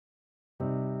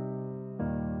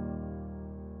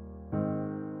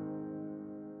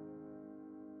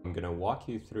I'm going to walk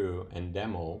you through and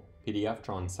demo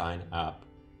PDFTron Sign App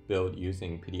built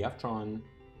using PDFTron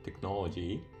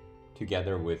technology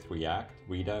together with React,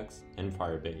 Redux, and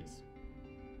Firebase.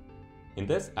 In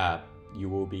this app, you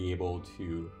will be able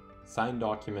to sign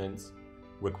documents,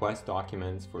 request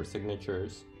documents for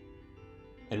signatures,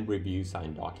 and review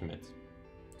signed documents.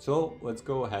 So let's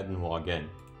go ahead and log in.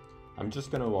 I'm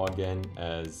just going to log in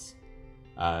as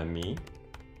me. I'm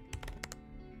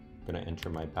going to enter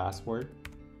my password.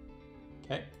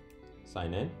 Okay,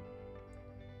 sign in.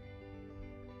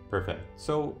 Perfect.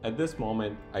 So at this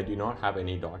moment, I do not have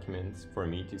any documents for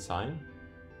me to sign,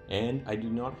 and I do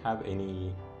not have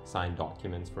any signed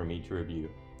documents for me to review.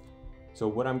 So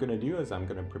what I'm going to do is I'm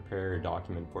going to prepare a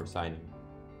document for signing.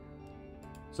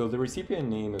 So the recipient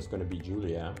name is going to be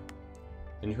Julia,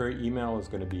 and her email is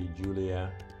going to be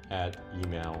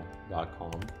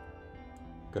julia@email.com.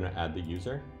 Going to add the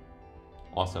user.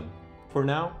 Awesome. For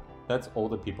now, that's all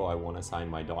the people I want to sign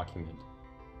my document.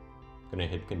 Going to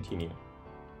hit continue.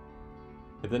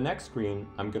 At the next screen,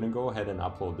 I'm going to go ahead and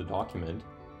upload the document.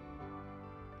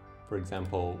 For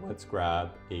example, let's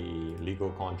grab a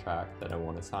legal contract that I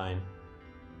want to sign.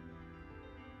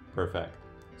 Perfect.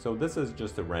 So this is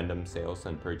just a random sales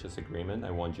and purchase agreement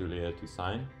I want Julia to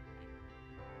sign.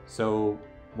 So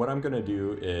what I'm going to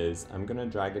do is I'm going to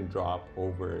drag and drop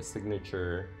over a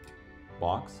signature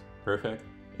box. Perfect.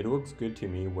 It looks good to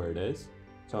me where it is.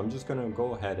 So I'm just going to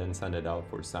go ahead and send it out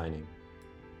for signing.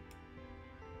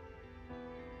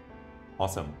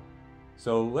 Awesome.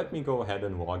 So let me go ahead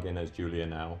and log in as Julia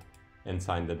now and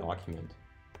sign the document.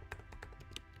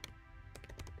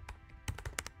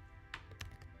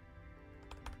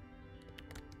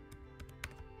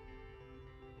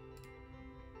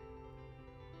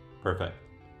 Perfect.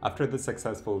 After the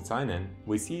successful sign-in,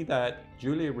 we see that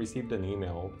Julia received an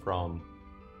email from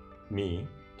me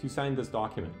to sign this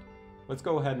document. Let's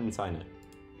go ahead and sign it.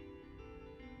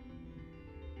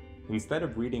 Instead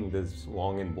of reading this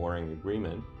long and boring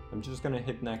agreement, I'm just going to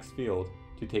hit next field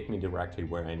to take me directly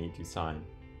where I need to sign.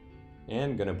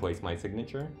 And going to place my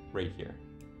signature right here.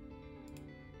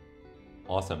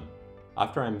 Awesome.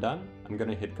 After I'm done, I'm going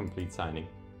to hit complete signing.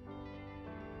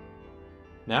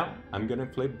 Now, I'm going to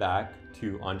flip back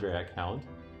to Andre account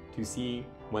to see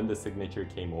when the signature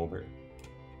came over.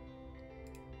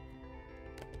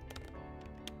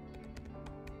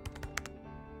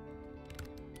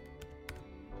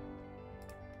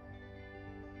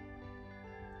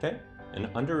 Okay, and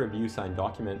under review signed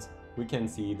documents, we can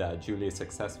see that Julia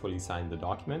successfully signed the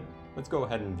document. Let's go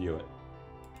ahead and view it.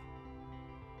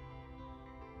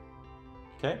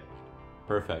 Okay,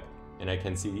 perfect. And I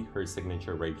can see her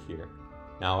signature right here.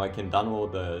 Now I can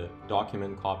download the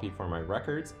document copy for my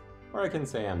records, or I can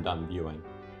say I'm done viewing.